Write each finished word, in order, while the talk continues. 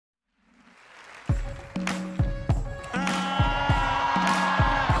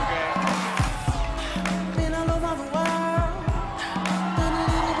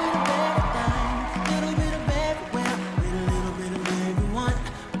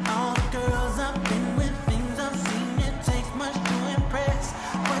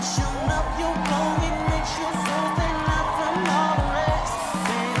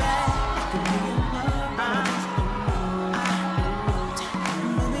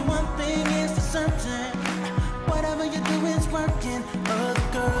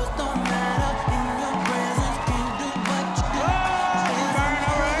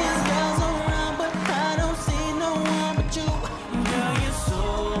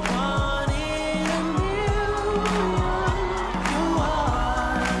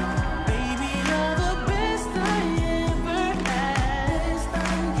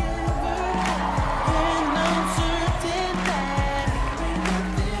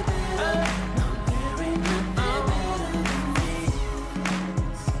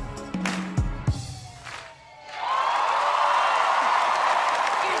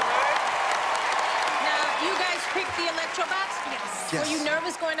Were you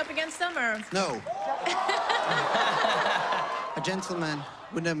nervous going up against them, or? No. A gentleman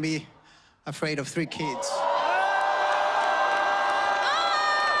wouldn't be afraid of 3 kids.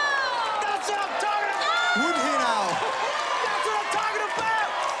 That's what I'm talking about! Would he now? That's what I'm talking about!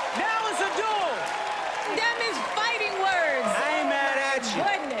 Now it's a duel! That means fighting words. I ain't mad at you.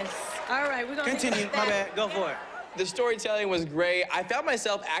 Goodness. All right, we're gonna Continue, my bad, go for it. The storytelling was great. I found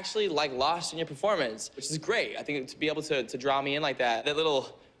myself actually like lost in your performance, which is great. I think to be able to draw me in like that, that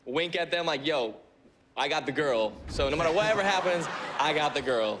little wink at them like, yo, I got the girl. So no matter whatever happens, I got the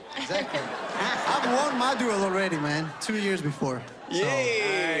girl. Exactly. I've won my duel already, man. 2 years before.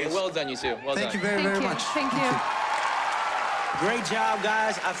 Yay! Nice. Well done, you two. Well done. Thank you very much. Thank you. Great job,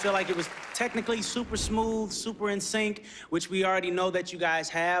 guys. I feel like it was technically super smooth, super in sync, which we already know that you guys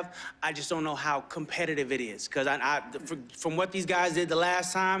have. I just don't know how competitive it is, because from what these guys did the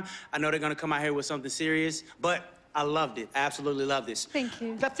last time, I know they're gonna come out here with something serious, but I loved it. Absolutely loved this. Thank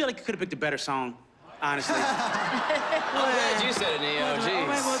you. I feel like you could have picked a better song, honestly. I'm glad you said it, Neo.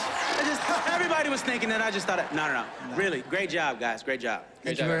 Jeez. Everybody was thinking that. I just thought, no. Really, great job, guys. Great job.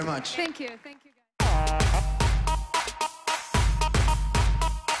 Thank you very much. Thank you.